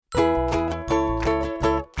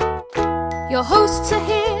Your hosts are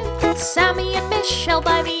here, Sammy and Michelle.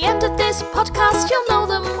 By the end of this podcast, you'll know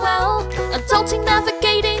them well. Adulting,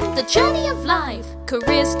 navigating the journey of life.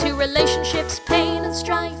 Careers to relationships, pain and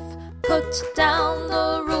strife. Put down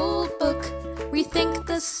the rule book, rethink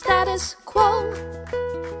the status quo.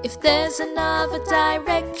 If there's another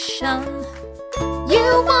direction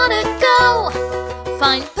you wanna go,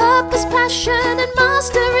 find purpose, passion and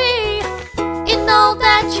mastery in all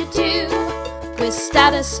that you do with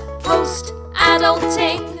Status Post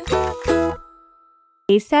Adulting.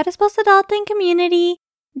 Hey, Status Post Adulting community.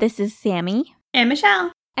 This is Sammy and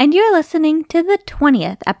Michelle, and you're listening to the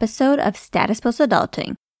 20th episode of Status Post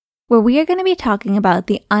Adulting, where we are going to be talking about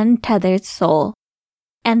the untethered soul.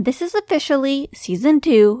 And this is officially season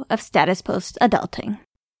 2 of Status Post Adulting. Woo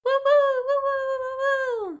woo woo woo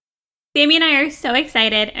woo woo! Sammy and I are so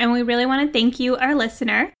excited, and we really want to thank you, our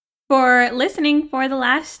listener, for listening for the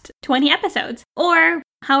last 20 episodes, or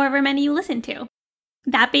however many you listened to.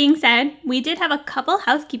 That being said, we did have a couple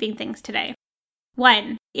housekeeping things today.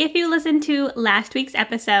 1, if you listened to last week's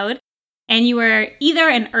episode and you were either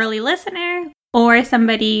an early listener or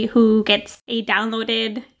somebody who gets a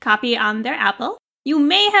downloaded copy on their Apple, you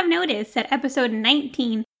may have noticed that episode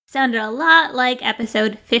 19 sounded a lot like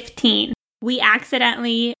episode 15. We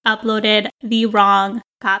accidentally uploaded the wrong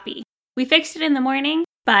copy. We fixed it in the morning,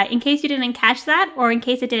 but in case you didn't catch that, or in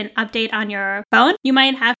case it didn't update on your phone, you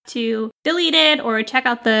might have to delete it or check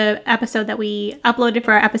out the episode that we uploaded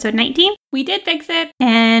for episode 19. We did fix it,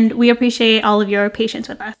 and we appreciate all of your patience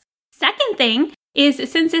with us. Second thing is,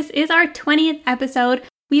 since this is our 20th episode,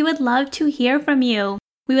 we would love to hear from you.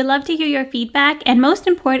 We would love to hear your feedback, and most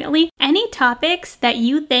importantly, any topics that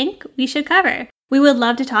you think we should cover. We would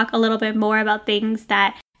love to talk a little bit more about things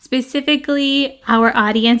that specifically our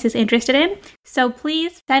audience is interested in. So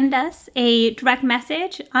please send us a direct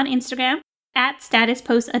message on Instagram at Status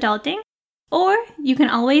Post Adulting, or you can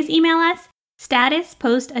always email us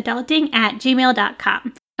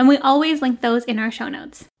statuspostadulting@gmail.com. And we always link those in our show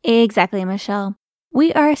notes. Exactly, Michelle.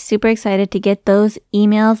 We are super excited to get those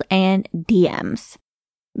emails and DMs.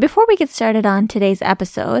 Before we get started on today's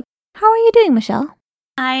episode, how are you doing, Michelle?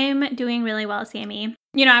 I'm doing really well, Sammy.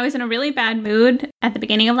 You know, I was in a really bad mood at the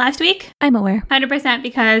beginning of last week. I'm aware. 100%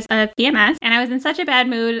 because of PMS. And I was in such a bad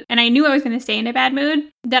mood, and I knew I was going to stay in a bad mood,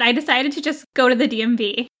 that I decided to just go to the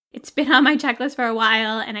DMV. It's been on my checklist for a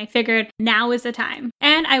while, and I figured now is the time.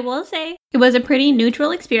 And I will say it was a pretty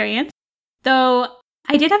neutral experience, though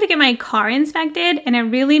I did have to get my car inspected, and it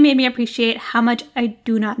really made me appreciate how much I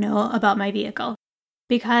do not know about my vehicle.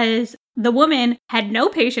 Because the woman had no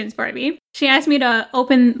patience for me. She asked me to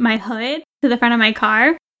open my hood to the front of my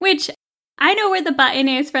car, which I know where the button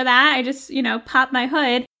is for that. I just, pop my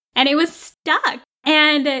hood, and it was stuck.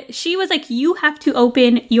 And she was like, you have to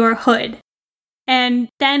open your hood. And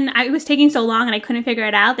then I was taking so long and I couldn't figure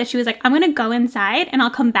it out that she was like, I'm going to go inside and I'll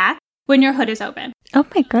come back when your hood is open. Oh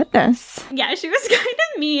my goodness. Yeah, she was kind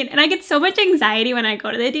of mean. And I get so much anxiety when I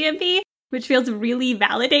go to the DMV, which feels really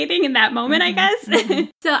validating in that moment, I guess.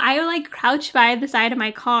 So I crouch by the side of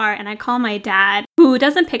my car and I call my dad, who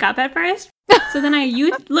doesn't pick up at first. So then I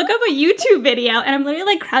look up a YouTube video, and I'm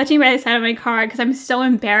literally crouching by the side of my car because I'm so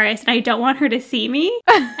embarrassed and I don't want her to see me.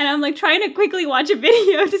 And I'm trying to quickly watch a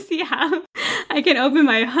video to see how I can open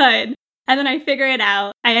my hood. And then I figure it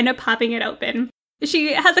out. I end up popping it open.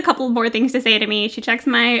 She has a couple more things to say to me. She checks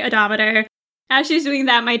my odometer. As she's doing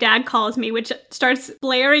that, my dad calls me, which starts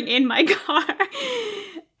blaring in my car.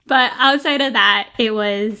 But outside of that, it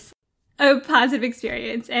was a positive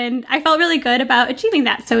experience, and I felt really good about achieving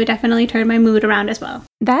that. So it definitely turned my mood around as well.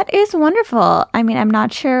 That is wonderful. I mean, I'm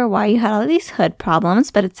not sure why you had all these hood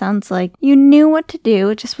problems, but it sounds like you knew what to do.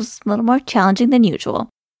 It just was a little more challenging than usual.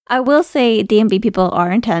 I will say DMV people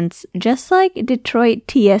are intense, just like Detroit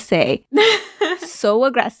TSA. So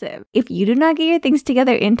aggressive. If you do not get your things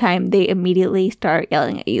together in time, they immediately start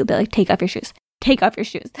yelling at you. They're like, take off your shoes. Take off your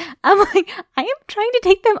shoes. I'm like, I am trying to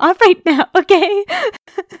take them off right now, okay?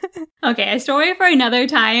 Okay, a story for another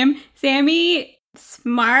time. Sammy,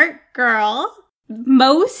 smart girl,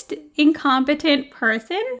 most incompetent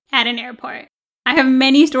person at an airport. I have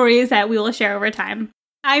many stories that we will share over time.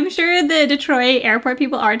 I'm sure the Detroit airport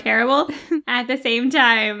people are terrible. At the same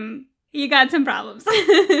time, you got some problems.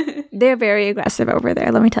 They're very aggressive over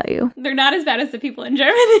there, let me tell you. They're not as bad as the people in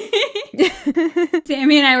Germany.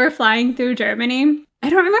 Sammy and I were flying through Germany. I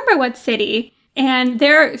don't remember what city. And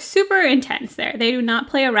they're super intense there. They do not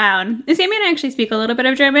play around. And Sammy and I actually speak a little bit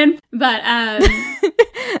of German, but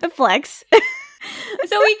flex.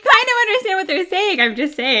 So we kind of understand what they're saying. I'm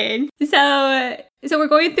just saying. So we're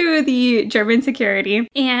going through the German security,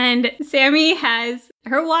 and Sammy has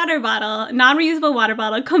her water bottle, non-reusable water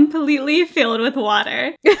bottle, completely filled with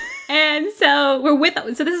water. And so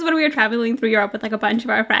so this is when we were traveling through Europe with like a bunch of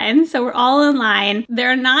our friends. So we're all in line.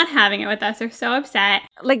 They're not having it with us. They're so upset.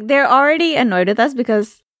 Like, they're already annoyed with us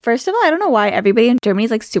because, first of all, I don't know why everybody in Germany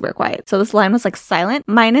is like super quiet. So this line was like silent,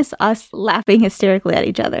 minus us laughing hysterically at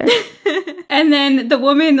each other. And then the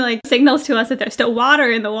woman like signals to us that there's still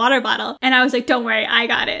water in the water bottle. And I was like, don't worry, I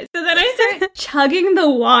got it. So then I start chugging the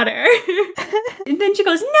water. And then she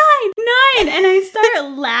goes, 9. And I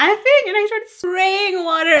start laughing and I start spraying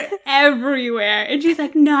water everywhere. And she's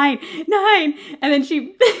like, 9. And then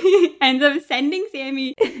she ends up sending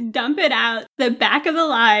Sammy dump it out the back of the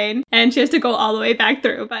line. And she has to go all the way back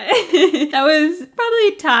through. But that was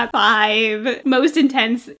probably top 5 most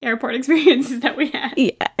intense airport experiences that we had.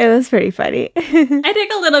 Yeah, it was pretty funny. I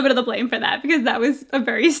take a little bit of the blame for that because that was a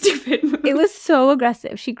very stupid move. It was so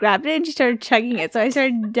aggressive. She grabbed it and she started chugging it. So I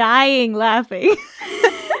started dying laughing.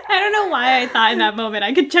 I don't know why I thought in that moment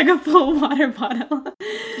I could chug a full water bottle.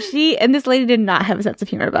 And this lady did not have a sense of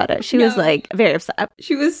humor about it. She was like very upset.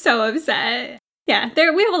 She was so upset. Yeah,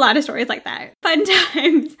 we have a lot of stories like that. Fun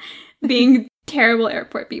times being terrible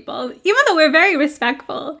airport people. Even though we're very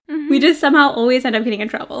respectful, we just somehow always end up getting in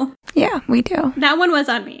trouble. Yeah, we do. That one was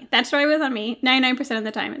on me. That story was on me. 99% of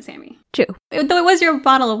the time it's Sammy. True. Though it was your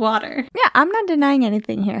bottle of water. Yeah, I'm not denying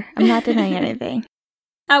anything here. I'm not denying anything.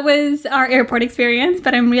 That was our airport experience,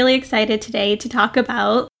 but I'm really excited today to talk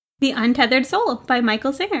about The Untethered Soul by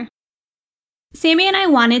Michael Singer. Sammy and I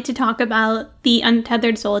wanted to talk about The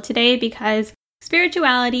Untethered Soul today because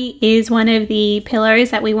spirituality is one of the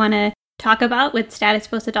pillars that we want to talk about with Status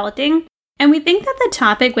Post Adulting. And we think that the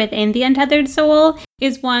topic within The Untethered Soul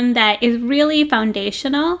is one that is really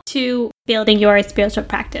foundational to building your spiritual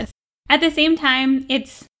practice. At the same time,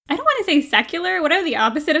 I don't want to say secular, whatever the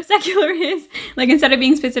opposite of secular is. Like, instead of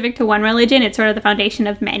being specific to one religion, it's sort of the foundation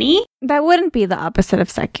of many. That wouldn't be the opposite of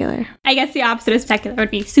secular. I guess the opposite of secular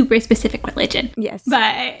would be super specific religion. Yes.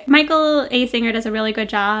 But Michael A. Singer does a really good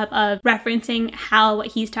job of referencing how what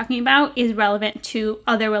he's talking about is relevant to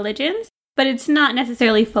other religions, but it's not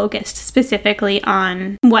necessarily focused specifically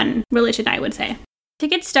on one religion, I would say. To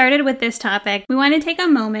get started with this topic, we want to take a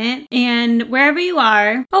moment and wherever you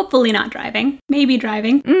are, hopefully not driving, maybe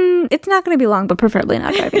driving. It's not going to be long, but preferably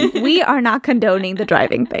not driving. We are not condoning the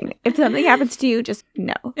driving thing. If something happens to you, just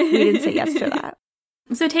no. We didn't say yes to that.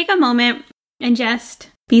 So take a moment and just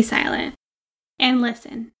be silent and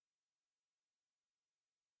listen.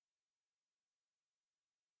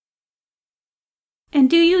 And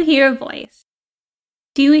do you hear a voice?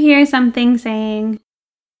 Do you hear something saying,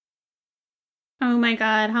 "Oh my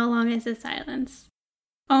God, how long is this silence?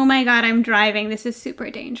 Oh my God, I'm driving. This is super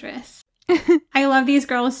dangerous. I love these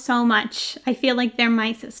girls so much. I feel like they're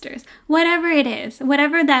my sisters." Whatever it is,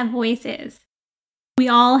 whatever that voice is, we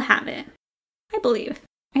all have it. I believe.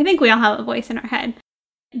 I think we all have a voice in our head.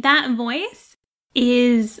 That voice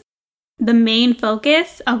is the main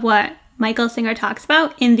focus of what Michael Singer talks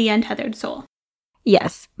about in The Untethered Soul.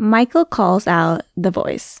 Yes, Michael calls out the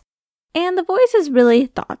voice. And the voice is really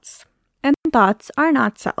thoughts. And thoughts are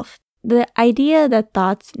not self. The idea that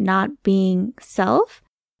thoughts not being self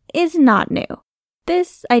is not new.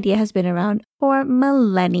 This idea has been around for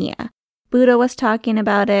millennia. Buddha was talking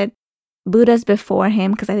about it. Buddhas before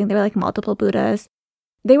him, because I think there were like multiple Buddhas.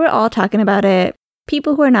 They were all talking about it.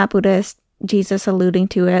 People who are not Buddhist, Jesus alluding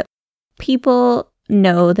to it. People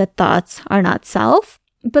know that thoughts are not self.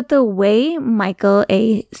 But the way Michael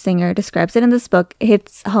A. Singer describes it in this book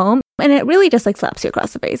hits home, and it really just like slaps you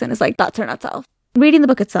across the face and it's like, thoughts are not self. Reading the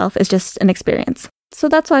book itself is just an experience. So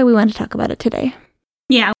that's why we want to talk about it today.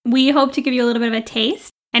 Yeah, we hope to give you a little bit of a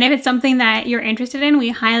taste. And if it's something that you're interested in, we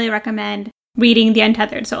highly recommend reading The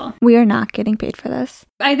Untethered Soul. We are not getting paid for this.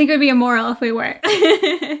 I think it would be immoral if we were.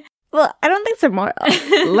 Well, I don't think it's immoral.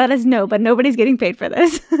 Let us know, but nobody's getting paid for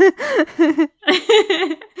this.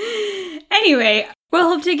 Anyway, we'll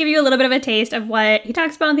hope to give you a little bit of a taste of what he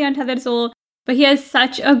talks about in The Untethered Soul, but he has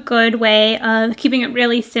such a good way of keeping it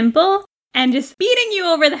really simple and just beating you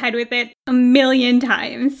over the head with it a million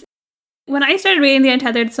times. When I started reading The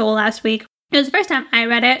Untethered Soul last week, it was the first time I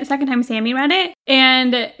read it, the second time Sammy read it,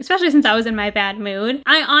 and especially since I was in my bad mood,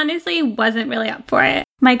 I honestly wasn't really up for it.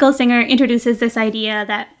 Michael Singer introduces this idea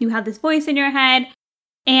that you have this voice in your head,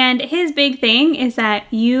 and his big thing is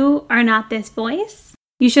that you are not this voice.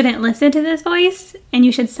 You shouldn't listen to this voice, and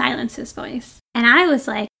you should silence this voice. And I was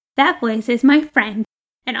like, that voice is my friend,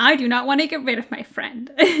 and I do not want to get rid of my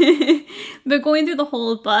friend. But going through the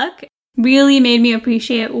whole book really made me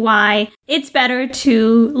appreciate why it's better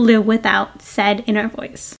to live without said inner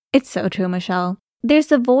voice. It's so true, Michelle.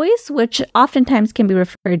 There's a voice which oftentimes can be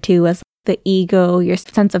referred to as the ego, your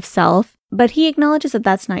sense of self, but he acknowledges that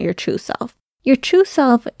that's not your true self. Your true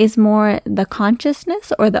self is more the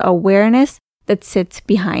consciousness or the awareness that sits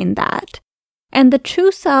behind that. And the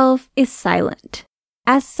true self is silent.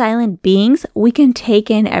 As silent beings, we can take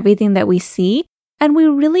in everything that we see, and we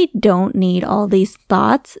really don't need all these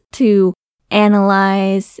thoughts to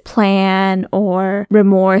analyze, plan, or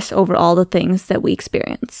remorse over all the things that we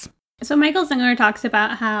experience. So Michael Singer talks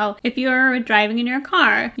about how if you're driving in your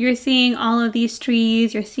car, you're seeing all of these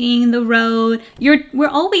trees, you're seeing the road, we're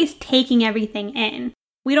always taking everything in.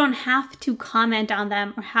 We don't have to comment on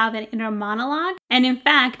them or have an inner monologue. And in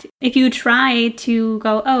fact, if you try to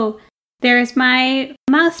go, oh, there's my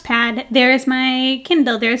mouse pad, there's my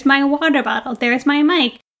Kindle, there's my water bottle, there's my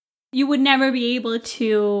mic, you would never be able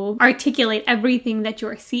to articulate everything that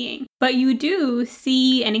you're seeing. But you do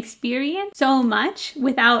see and experience so much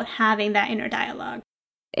without having that inner dialogue.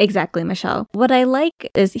 Exactly, Michelle. What I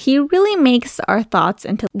like is he really makes our thoughts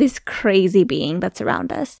into this crazy being that's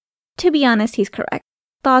around us. To be honest, he's correct.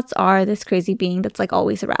 Thoughts are this crazy being that's like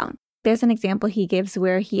always around. There's an example he gives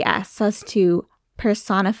where he asks us to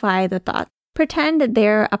personify the thought. Pretend that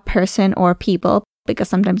they're a person or people, because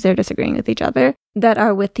sometimes they're disagreeing with each other, that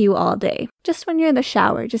are with you all day. Just when you're in the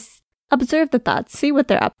shower, just observe the thoughts, see what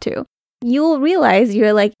they're up to. You'll realize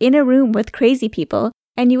you're like in a room with crazy people,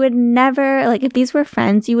 and you would never, like if these were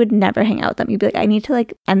friends, you would never hang out with them. You'd be like, I need to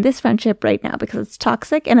like end this friendship right now because it's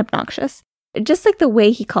toxic and obnoxious. Just like the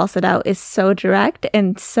way he calls it out is so direct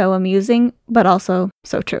and so amusing, but also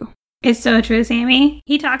so true. It's so true, Sammy.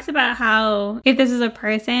 He talks about how if this is a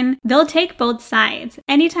person, they'll take both sides.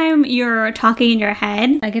 Anytime you're talking in your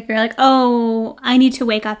head, like if you're like, oh, I need to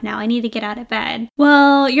wake up now, I need to get out of bed.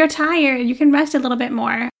 Well, you're tired, you can rest a little bit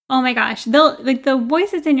more. Oh my gosh, they'll like the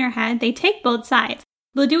voices in your head, they take both sides.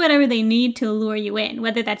 They'll do whatever they need to lure you in,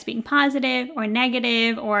 whether that's being positive or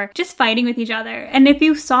negative or just fighting with each other. And if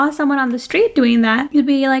you saw someone on the street doing that, you'd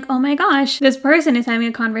be like, oh my gosh, this person is having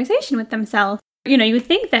a conversation with themselves. You know, you would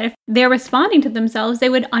think that if they're responding to themselves, they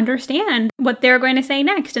would understand what they're going to say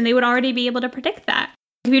next and they would already be able to predict that.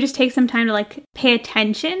 If you just take some time to like pay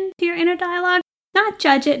attention to your inner dialogue, not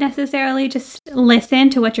judge it necessarily, just listen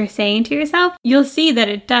to what you're saying to yourself, you'll see that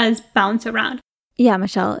it does bounce around. Yeah,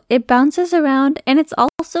 Michelle, it bounces around and it's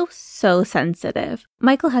also so sensitive.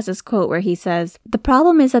 Michael has this quote where he says, "The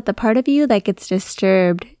problem is that the part of you that gets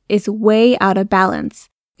disturbed is way out of balance.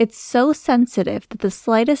 It's so sensitive that the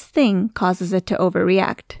slightest thing causes it to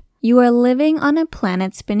overreact. You are living on a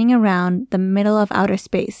planet spinning around the middle of outer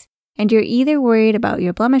space, and you're either worried about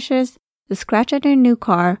your blemishes, the scratch on your new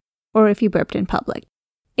car, or if you burped in public.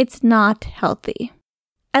 It's not healthy."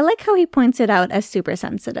 I like how he points it out as super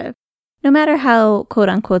sensitive. No matter how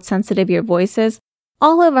quote-unquote sensitive your voice is,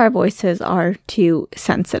 all of our voices are too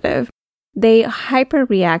sensitive. They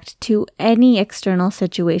hyper-react to any external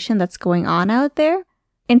situation that's going on out there.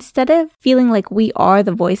 Instead of feeling like we are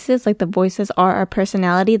the voices, like the voices are our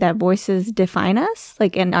personality, that voices define us,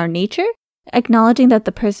 like in our nature, acknowledging that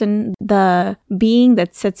the person, the being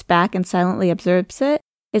that sits back and silently observes it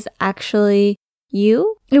is actually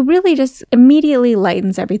you, it really just immediately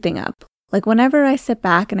lightens everything up. Like whenever I sit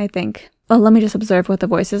back and I think, oh, let me just observe what the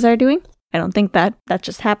voices are doing, I don't think that that's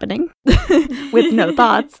just happening with no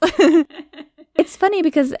thoughts. It's funny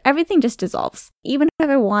because everything just dissolves. Even if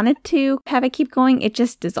I wanted to have it keep going, it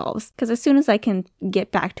just dissolves. Because as soon as I can get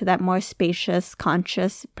back to that more spacious,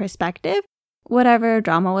 conscious perspective, whatever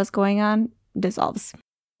drama was going on dissolves.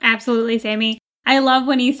 Absolutely, Sammy. I love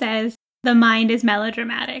when he says, the mind is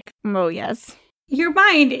melodramatic. Oh, yes. Your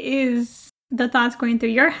mind is the thoughts going through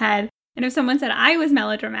your head. And if someone said I was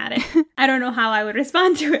melodramatic, I don't know how I would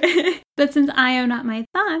respond to it. But since I am not my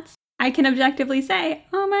thoughts, I can objectively say,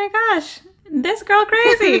 oh my gosh, this girl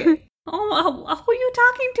crazy. Oh, who are you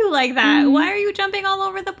talking to like that? Mm-hmm. Why are you jumping all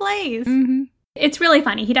over the place? Mm-hmm. It's really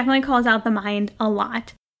funny. He definitely calls out the mind a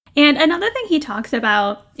lot. And another thing he talks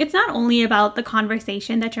about, it's not only about the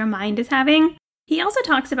conversation that your mind is having. He also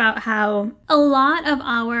talks about how a lot of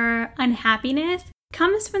our unhappiness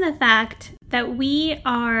comes from the fact that we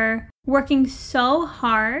are working so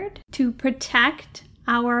hard to protect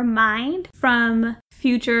our mind from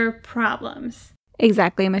future problems.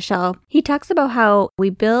 Exactly, Michelle. He talks about how we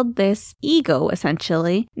build this ego,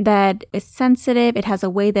 essentially, that is sensitive. It has a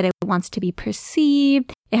way that it wants to be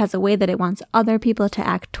perceived. It has a way that it wants other people to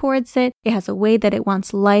act towards it. It has a way that it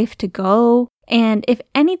wants life to go. And if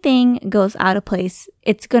anything goes out of place,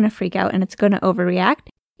 it's going to freak out and it's going to overreact.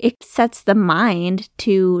 It sets the mind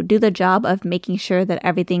to do the job of making sure that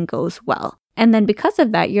everything goes well. And then because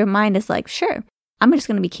of that, your mind is like, sure, I'm just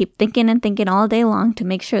going to keep thinking and thinking all day long to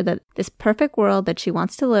make sure that this perfect world that she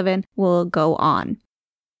wants to live in will go on.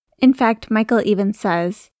 In fact, Michael even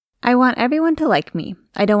says, I want everyone to like me.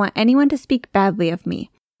 I don't want anyone to speak badly of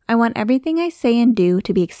me. I want everything I say and do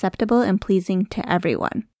to be acceptable and pleasing to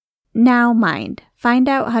everyone. Now, mind, find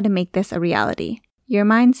out how to make this a reality. Your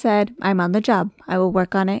mind said, I'm on the job. I will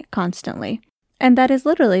work on it constantly. And that is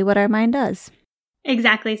literally what our mind does.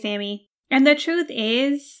 Exactly, Sammy. And the truth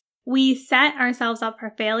is, we set ourselves up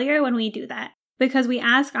for failure when we do that. Because we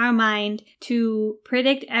ask our mind to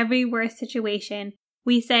predict every worst situation.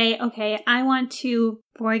 We say, okay, I want to,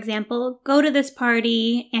 for example, go to this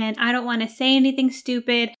party and I don't want to say anything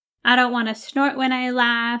stupid. I don't want to snort when I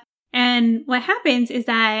laugh. And what happens is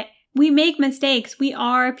that we make mistakes. We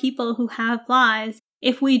are people who have flaws.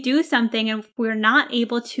 If we do something and we're not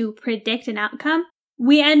able to predict an outcome,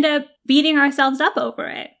 we end up beating ourselves up over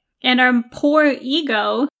it. And our poor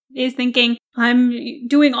ego is thinking, I'm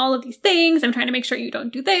doing all of these things. I'm trying to make sure you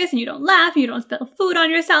don't do this and you don't laugh and you don't spill food on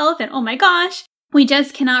yourself. And oh my gosh, we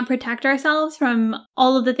just cannot protect ourselves from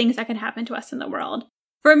all of the things that can happen to us in the world.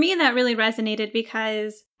 For me, that really resonated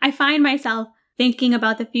because I find myself thinking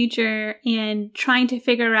about the future and trying to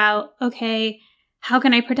figure out, okay, how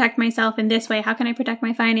can I protect myself in this way? How can I protect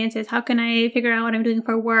my finances? How can I figure out what I'm doing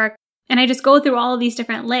for work? And I just go through all of these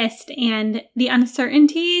different lists, and the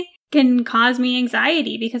uncertainty can cause me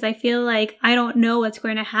anxiety because I feel like I don't know what's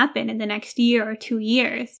going to happen in the next year or 2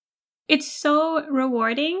 years. It's so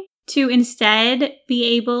rewarding to instead be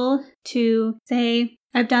able to say,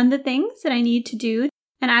 I've done the things that I need to do,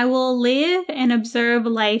 and I will live and observe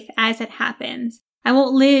life as it happens. I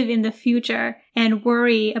won't live in the future and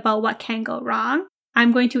worry about what can go wrong.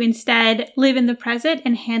 I'm going to instead live in the present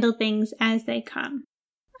and handle things as they come.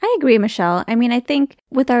 I agree, Michelle. I mean, I think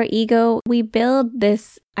with our ego, we build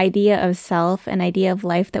this idea of self, an idea of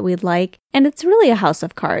life that we'd like, and it's really a house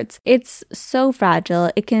of cards. It's so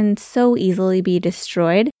fragile. It can so easily be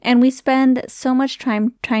destroyed, and we spend so much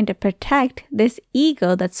time trying to protect this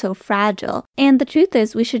ego that's so fragile. And the truth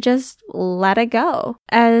is, we should just let it go.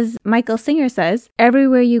 As Michael Singer says,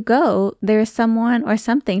 everywhere you go, there's someone or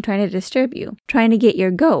something trying to disturb you, trying to get your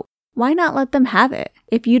goat. Why not let them have it?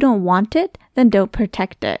 If you don't want it, then don't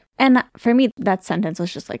protect it. And for me, that sentence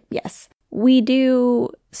was just like, yes, we do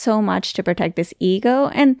so much to protect this ego,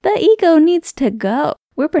 and the ego needs to go.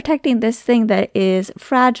 We're protecting this thing that is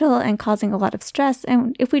fragile and causing a lot of stress.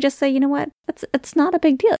 And if we just say, you know what, it's not a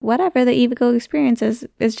big deal. Whatever the ego experiences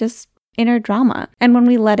is just inner drama. And when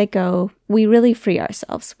we let it go, we really free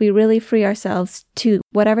ourselves. We really free ourselves to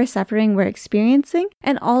whatever suffering we're experiencing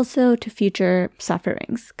and also to future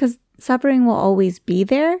sufferings, because suffering will always be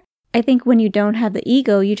there. I think when you don't have the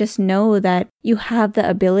ego, you just know that you have the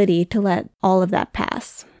ability to let all of that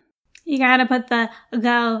pass. You gotta put the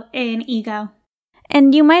go in ego.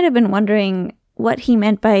 And you might have been wondering what he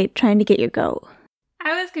meant by trying to get your goat.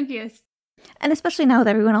 I was confused. And especially now with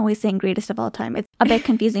everyone always saying greatest of all time, it's a bit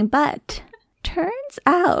confusing, but turns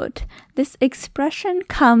out this expression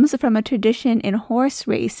comes from a tradition in horse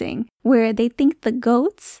racing where they think the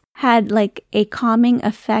goats had like a calming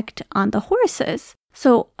effect on the horses.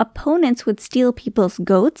 So opponents would steal people's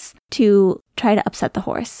goats to try to upset the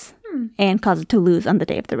horse and cause it to lose on the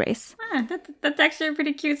day of the race. That's actually a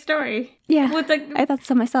pretty cute story. Yeah, I thought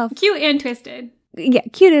so myself. Cute and twisted. Yeah,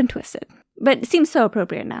 cute and twisted. But it seems so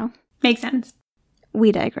appropriate now. Makes sense.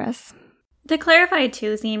 We digress. To clarify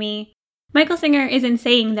too, Sammy, Michael Singer isn't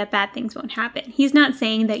saying that bad things won't happen. He's not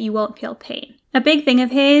saying that you won't feel pain. A big thing of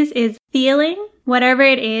his is feeling whatever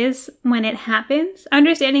it is when it happens,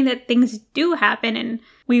 understanding that things do happen and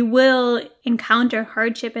we will encounter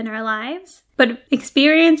hardship in our lives, but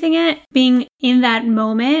experiencing it, being in that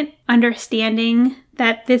moment, understanding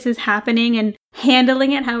that this is happening and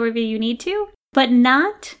handling it however you need to, but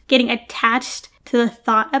not getting attached to the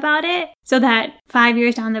thought about it so that 5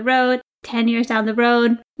 years down the road, 10 years down the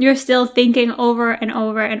road, you're still thinking over and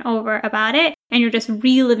over and over about it and you're just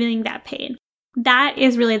reliving that pain. That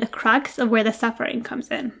is really the crux of where the suffering comes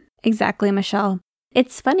in. Exactly, Michelle.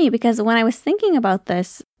 It's funny because when I was thinking about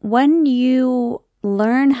this, when you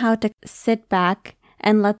learn how to sit back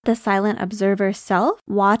and let the silent observer self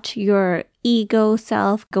watch your ego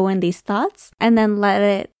self go in these thoughts and then let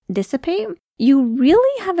it dissipate, you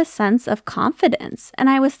really have a sense of confidence. And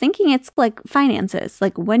I was thinking it's like finances.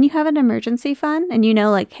 Like when you have an emergency fund and you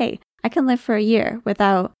know like, hey, I can live for a year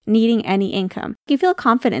without needing any income. You feel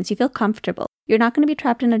confidence. You feel comfortable. You're not going to be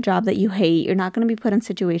trapped in a job that you hate. You're not going to be put in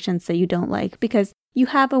situations that you don't like because you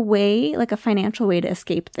have a way, like a financial way to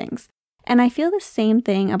escape things. And I feel the same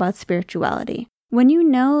thing about spirituality. When you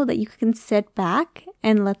know that you can sit back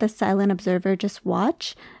and let the silent observer just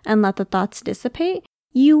watch and let the thoughts dissipate,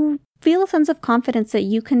 you feel a sense of confidence that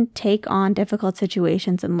you can take on difficult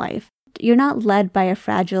situations in life. You're not led by a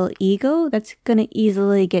fragile ego that's going to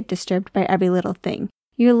easily get disturbed by every little thing.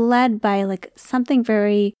 You're led by like something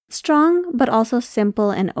very strong, but also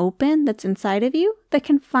simple and open that's inside of you that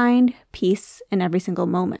can find peace in every single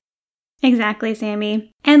moment. Exactly,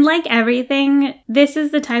 Sammy. And like everything, this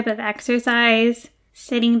is the type of exercise,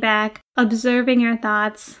 sitting back, observing your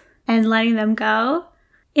thoughts, and letting them go.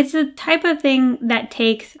 It's the type of thing that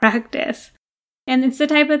takes practice. And it's the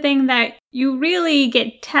type of thing that you really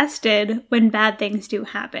get tested when bad things do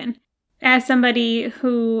happen. As somebody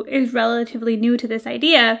who is relatively new to this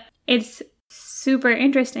idea, it's super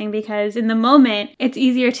interesting because in the moment, it's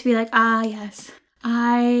easier to be like, yes,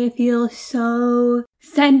 I feel so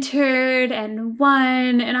centered and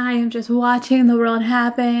one, and I am just watching the world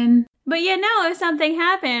happen. But if something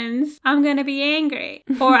happens, I'm going to be angry,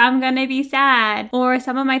 or I'm going to be sad, or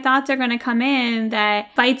some of my thoughts are going to come in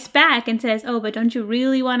that fights back and says, oh, but don't you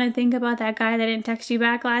really want to think about that guy that didn't text you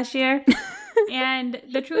back last year? And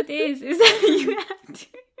the truth is that you have to.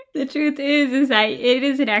 The truth is that it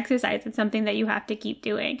is an exercise. It's something that you have to keep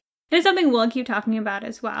doing. And it's something we'll keep talking about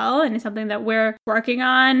as well. And it's something that we're working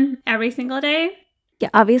on every single day. Yeah,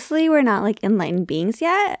 obviously we're not like enlightened beings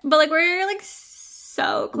yet. But like we're like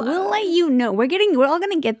so close. We'll let you know. We're all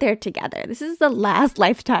going to get there together. This is the last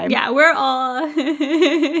lifetime. Yeah, we're all.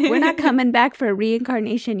 We're not coming back for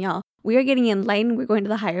reincarnation, y'all. We are getting enlightened. We're going to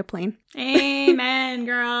the higher plane. Amen,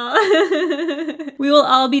 girl. We will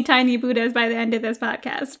all be tiny Buddhas by the end of this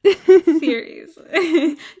podcast series.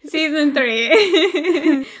 Season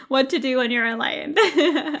 3. What to do when you're enlightened.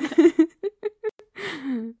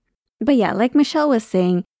 But yeah, like Michelle was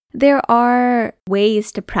saying, there are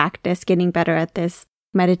ways to practice getting better at this,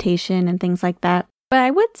 meditation and things like that. But I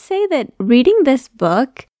would say that reading this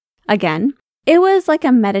book, again, it was like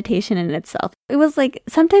a meditation in itself. It was like,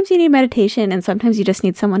 sometimes you need meditation and sometimes you just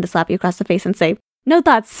need someone to slap you across the face and say, no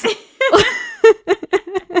thoughts.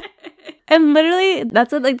 And literally,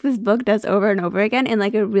 that's what like this book does over and over again in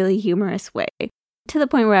like a really humorous way. To the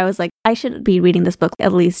point where I was like, I should be reading this book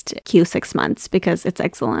at least Q6 months because it's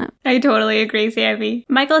excellent. I totally agree, Sammy.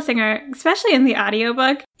 Michael Singer, especially in the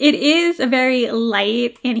audiobook, it is a very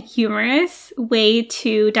light and humorous way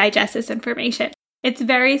to digest this information. It's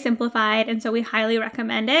very simplified, and so we highly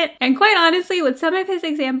recommend it. And quite honestly, with some of his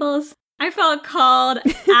examples, I felt called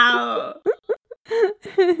out.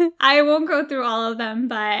 I won't go through all of them,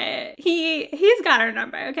 but he's got our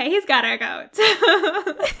number, okay? He's got our goat.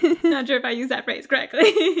 Not sure if I used that phrase correctly.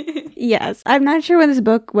 Yes, I'm not sure when this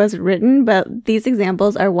book was written, but these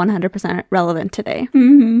examples are 100% relevant today.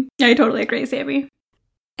 Mm-hmm. I totally agree, Sammy.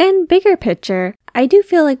 And bigger picture, I do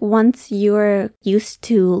feel like once you're used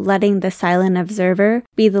to letting the silent observer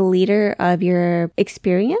be the leader of your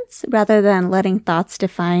experience, rather than letting thoughts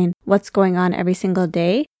define what's going on every single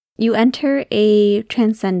day, you enter a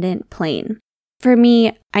transcendent plane. For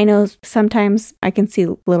me, I know sometimes I can see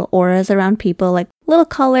little auras around people, like little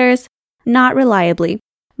colors, not reliably.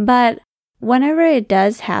 But whenever it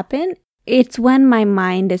does happen, it's when my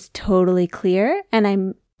mind is totally clear and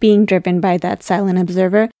I'm being driven by that silent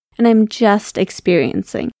observer and I'm just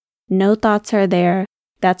experiencing. No thoughts are there.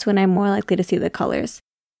 That's when I'm more likely to see the colors.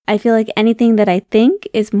 I feel like anything that I think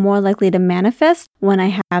is more likely to manifest when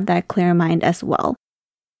I have that clear mind as well.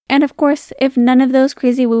 And of course, if none of those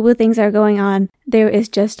crazy woo-woo things are going on, there is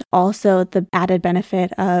just also the added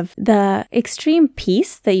benefit of the extreme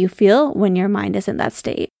peace that you feel when your mind is in that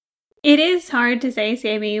state. It is hard to say,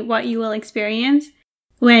 Sammy, what you will experience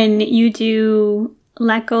when you do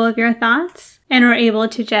let go of your thoughts and are able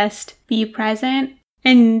to just be present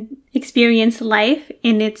and experience life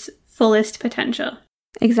in its fullest potential.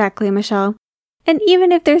 Exactly, Michelle. And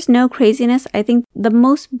even if there's no craziness, I think the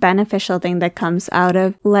most beneficial thing that comes out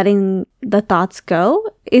of letting the thoughts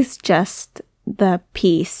go is just the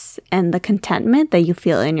peace and the contentment that you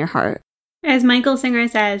feel in your heart. As Michael Singer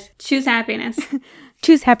says, choose happiness.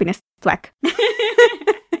 Choose happiness, thwack.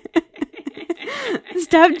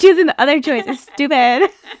 Stop choosing the other choice. It's stupid.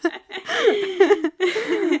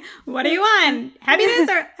 What do you want? Happiness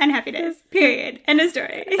or unhappiness? Period. End of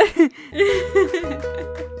story.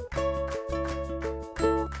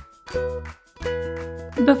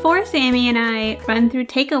 Before Sammy and I run through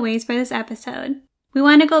takeaways for this episode, we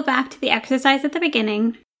want to go back to the exercise at the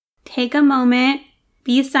beginning, take a moment,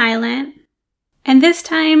 be silent, and this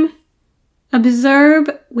time, observe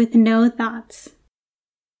with no thoughts.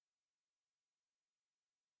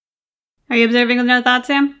 Are you observing with no thoughts,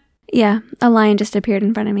 Sam? Yeah, a lion just appeared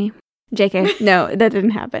in front of me. JK, no, that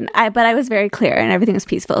didn't happen. But I was very clear and everything was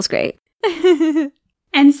peaceful. It was great.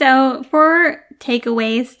 And so for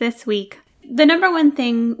takeaways this week, the number one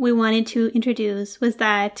thing we wanted to introduce was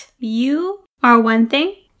that you are one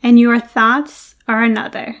thing and your thoughts are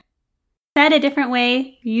another. Said a different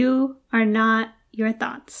way, you are not your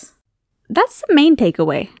thoughts. That's the main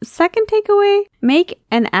takeaway. Second takeaway, make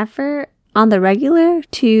an effort on the regular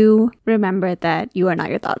to remember that you are not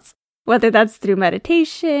your thoughts. Whether that's through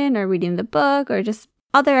meditation or reading the book or just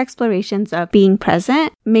other explorations of being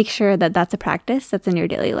present, make sure that that's a practice that's in your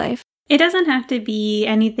daily life. It doesn't have to be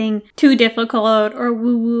anything too difficult or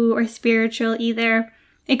woo-woo or spiritual either.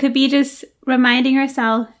 It could be just reminding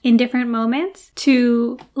yourself in different moments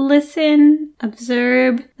to listen,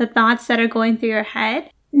 observe the thoughts that are going through your head.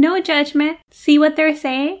 No judgment. See what they're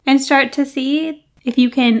saying and start to see if you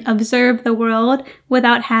can observe the world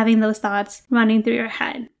without having those thoughts running through your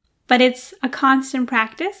head. But it's a constant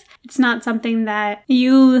practice. It's not something that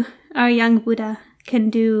you, our young Buddha, can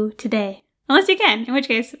do today. Unless you can, in which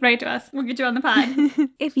case, write to us. We'll get you on the pod.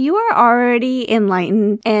 If you are already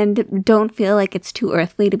enlightened and don't feel like it's too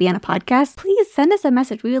earthly to be on a podcast, please send us a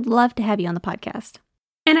message. We would love to have you on the podcast.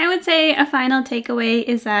 And I would say a final takeaway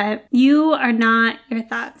is that you are not your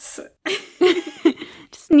thoughts.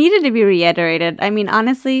 Just needed to be reiterated. I mean,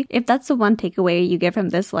 honestly, if that's the one takeaway you get from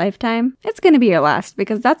this lifetime, it's going to be your last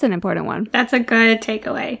because that's an important one. That's a good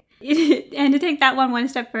takeaway. And to take that one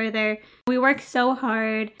step further, we work so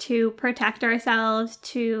hard to protect ourselves,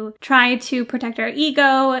 to try to protect our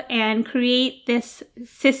ego and create this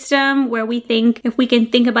system where we think if we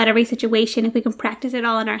can think about every situation, if we can practice it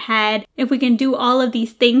all in our head, if we can do all of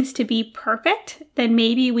these things to be perfect, then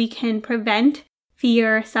maybe we can prevent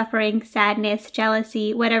fear, suffering, sadness,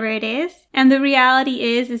 jealousy, whatever it is. And the reality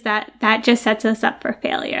is that just sets us up for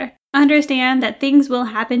failure. Understand that things will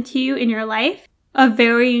happen to you in your life of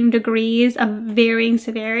varying degrees, of varying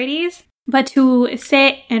severities. But to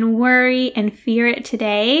sit and worry and fear it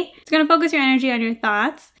today, it's going to focus your energy on your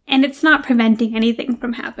thoughts, and it's not preventing anything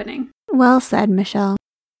from happening. Well said, Michelle.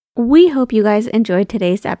 We hope you guys enjoyed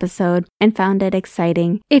today's episode and found it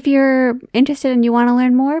exciting. If you're interested and you want to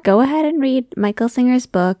learn more, go ahead and read Michael Singer's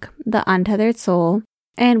book, The Untethered Soul,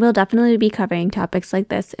 and we'll definitely be covering topics like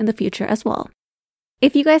this in the future as well.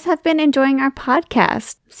 If you guys have been enjoying our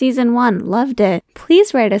podcast, Season 1, loved it,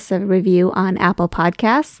 please write us a review on Apple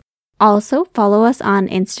Podcasts. Also, follow us on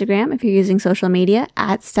Instagram if you're using social media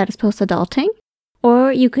at Status Post Adulting.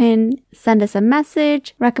 Or you can send us a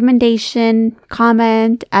message, recommendation,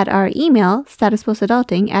 comment at our email,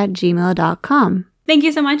 statuspostadulting@gmail.com. Thank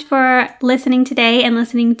you so much for listening today and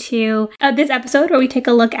listening to this episode where we take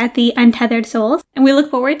a look at the untethered souls. And we look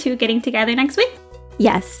forward to getting together next week.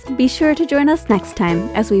 Yes, be sure to join us next time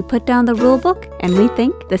as we put down the rulebook and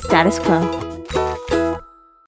rethink the status quo.